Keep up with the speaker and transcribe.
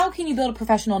How can you build a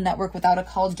professional network without a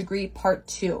college degree? Part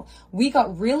 2. We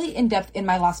got really in-depth in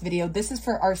my last video. This is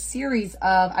for our series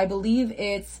of, I believe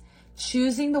it's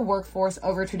choosing the workforce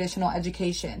over traditional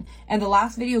education. And the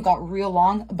last video got real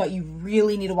long, but you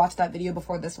really need to watch that video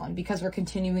before this one because we're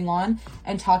continuing on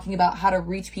and talking about how to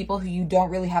reach people who you don't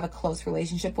really have a close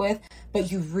relationship with, but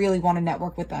you really want to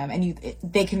network with them and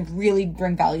they can really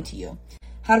bring value to you.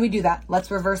 How do we do that?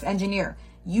 Let's reverse engineer.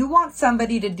 You want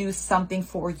somebody to do something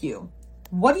for you.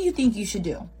 What do you think you should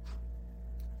do?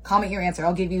 Comment your answer.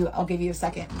 I'll give you a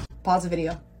second. Pause the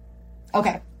video.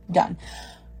 Okay, done.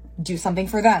 Do something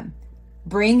for them.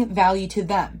 Bring value to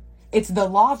them. It's the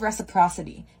law of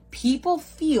reciprocity. People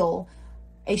feel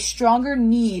a stronger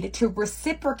need to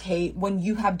reciprocate when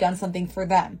you have done something for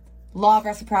them. Law of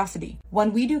reciprocity.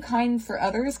 When we do kind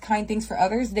things for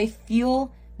others, they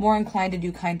feel more inclined to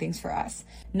do kind things for us.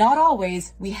 Not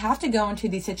always. We have to go into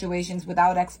these situations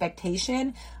without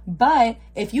expectation, but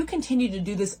if you continue to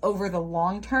do this over the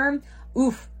long term,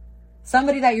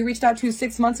 somebody that you reached out to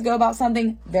 6 months ago about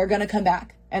something, they're going to come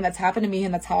back. And that's happened to me,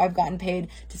 and that's how I've gotten paid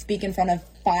to speak in front of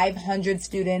 500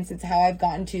 students. It's how I've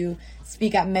gotten to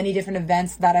speak at many different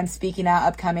events that I'm speaking at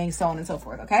upcoming, so on and so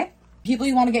forth, okay? People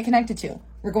you want to get connected to,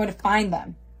 we're going to find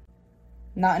them.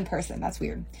 Not in person, that's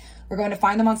weird. We're going to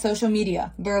find them on social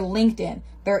media, their LinkedIn,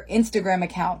 their Instagram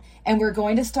account, and we're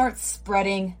going to start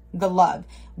spreading the love.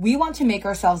 We want to make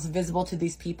ourselves visible to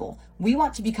these people. We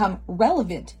want to become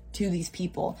relevant to these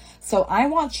people. So I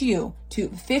want you to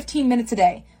 15 minutes a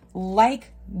day,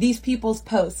 like these people's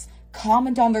posts,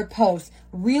 comment on their posts,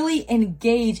 really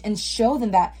engage and show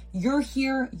them that you're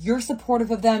here, you're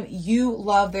supportive of them, you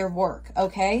love their work,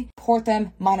 okay? Support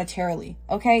them monetarily,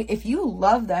 okay? If you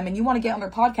love them and you want to get on their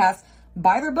podcast,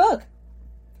 buy their book,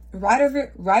 write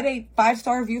a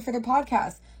 5-star review for their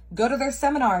podcast, go to their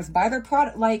seminars, buy their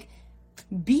product,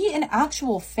 be an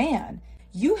actual fan.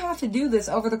 You have to do this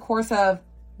over the course of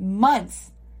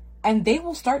months and they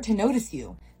will start to notice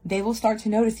you. They will start to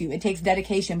notice you. It takes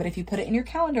dedication, but if you put it in your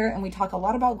calendar, and we talk a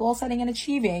lot about goal setting and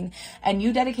achieving, and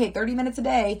you dedicate 30 minutes a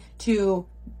day to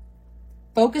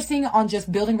focusing on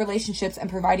just building relationships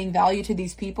and providing value to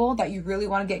these people that you really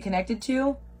want to get connected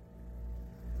to,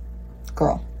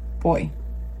 girl, boy,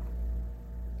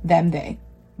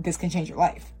 this can change your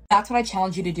life. That's what I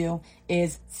challenge you to do,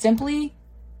 is simply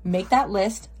make that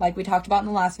list like we talked about in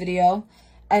the last video,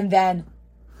 and then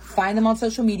find them on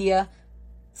social media,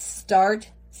 start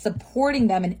supporting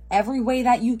them in every way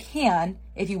that you can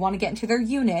if you want to get into their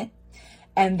unit.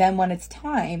 And then when it's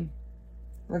time,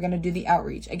 we're going to do the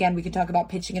outreach. Again, we can talk about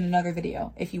pitching in another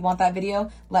video. If you want that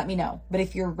video, let me know. But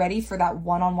if you're ready for that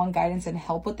one-on-one guidance and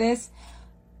help with this,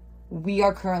 we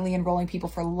are currently enrolling people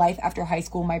for life after high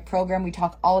school. My program, we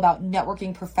talk all about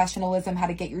networking, professionalism, how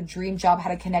to get your dream job, how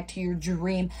to connect to your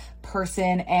dream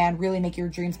person, and really make your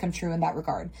dreams come true in that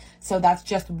regard. So that's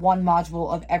just one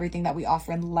module of everything that we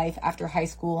offer in life after high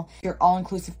school. Your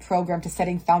all-inclusive program to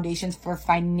setting foundations for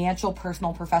financial,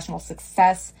 personal, professional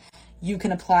success. You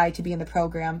can apply to be in the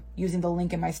program using the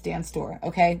link in my Stand store,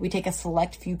 okay? We take a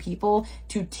select few people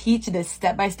to teach this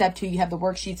step-by-step too. You have the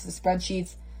worksheets, the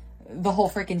spreadsheets, the whole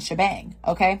freaking shebang,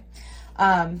 okay?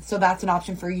 So that's an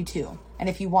option for you too. And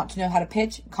if you want to know how to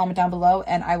pitch, comment down below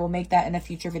and I will make that in a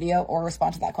future video or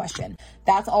respond to that question.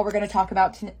 That's all we're going to talk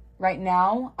about right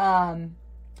now.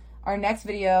 Our next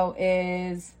video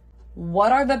is,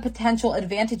 what are the potential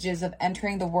advantages of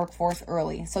entering the workforce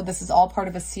early? So this is all part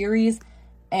of a series,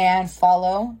 and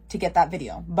follow to get that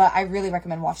video. But I really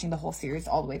recommend watching the whole series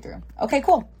all the way through. Okay,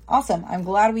 cool. Awesome. I'm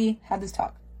glad we had this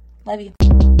talk. Love you.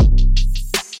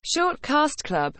 Short Cast Club